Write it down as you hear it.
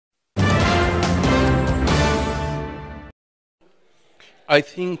I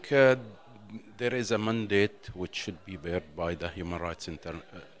think there is a mandate which should be bared by the human rights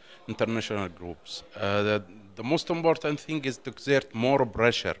international groups. The most important thing is to exert more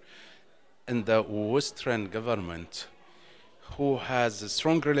pressure in the Western government, who has a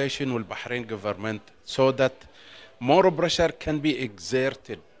strong relation with Bahrain government, so that more pressure can be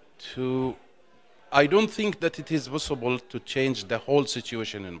exerted to. I don't think that it is possible to change the whole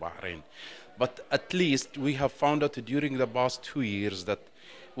situation in Bahrain, but at least we have found out during the past 2 years that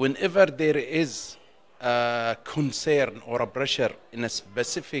whenever there is a concern or a pressure in a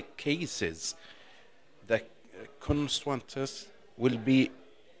specific cases, the consequences will be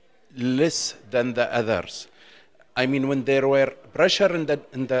less than the others. I mean, when there were pressure in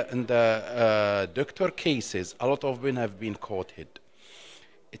the doctor cases, a lot of them have been quoted.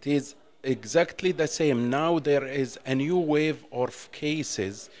 It is exactly the same. Now there is a new wave of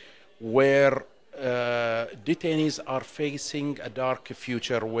cases where detainees are facing a dark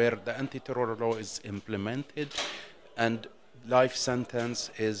future, where the anti-terror law is implemented and life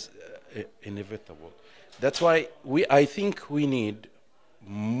sentence is inevitable. That's why I think we need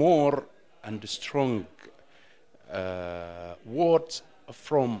more and strong words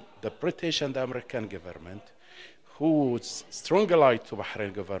from the British and the American government, who's strong allied to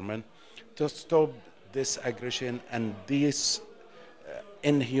Bahrain government, to stop this aggression and these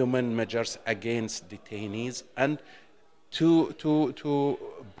inhuman measures against detainees, and to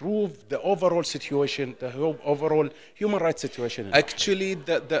prove the overall situation, the overall human rights situation. Actually,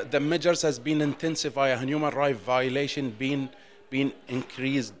 the measures has been intensified, and human rights violation been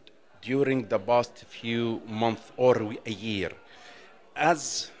increased during the past few months or a year.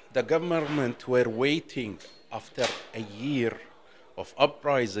 As the government were waiting after a year of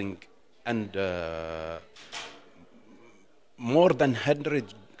uprising and more than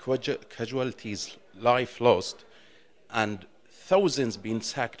 100 casualties, life lost, and thousands being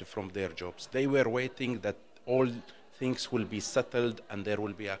sacked from their jobs. They were waiting that all things will be settled and there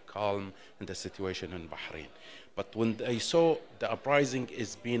will be a calm in the situation in Bahrain. But when they saw the uprising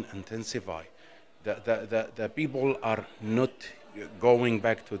is being intensified, the people are not going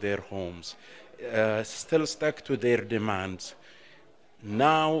back to their homes, still stuck to their demands.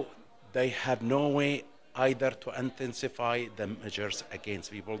 Now they have no way either to intensify the measures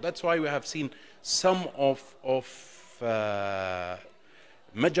against people. That's why we have seen some of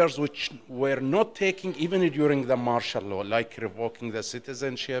measures which were not taken even during the martial law, like revoking the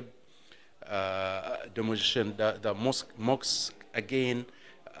citizenship, demolition the mosques again,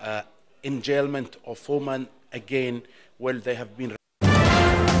 enjailment of women again. Well, they have been